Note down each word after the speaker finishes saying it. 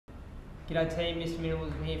G'day team, Mr.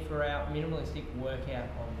 Minimalism here for our minimalistic workout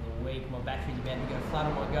of the week. My battery's about to go flat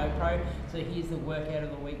on my GoPro, so here's the workout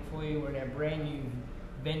of the week for you. We're in our brand new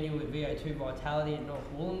venue at VO2 Vitality at North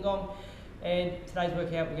Wollongong, and today's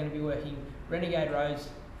workout we're going to be working renegade rows,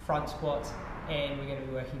 front squats, and we're going to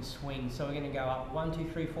be working swings. So we're going to go up 1,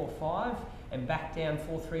 2, 3, 4, 5 and back down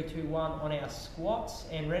 4, 3, 2, 1 on our squats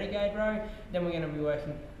and renegade row. Then we're going to be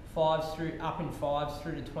working up in fives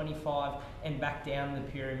through to 25 and back down the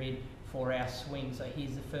pyramid for our swing. So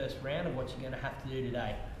here's the first round of what you're going to have to do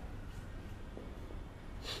today.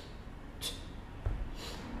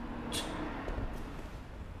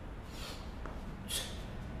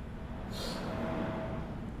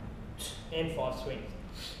 And 5 swings.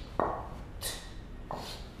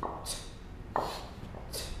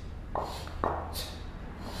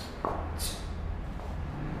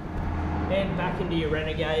 And back into your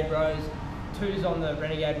renegade rows. 2s on the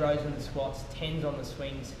renegade rows and the squats, 10s on the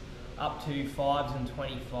swings, up to 5s and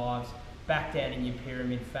 25s, back down in your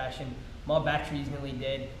pyramid fashion. My battery is nearly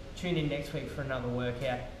dead. Tune in next week for another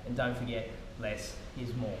workout, and don't forget, less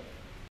is more.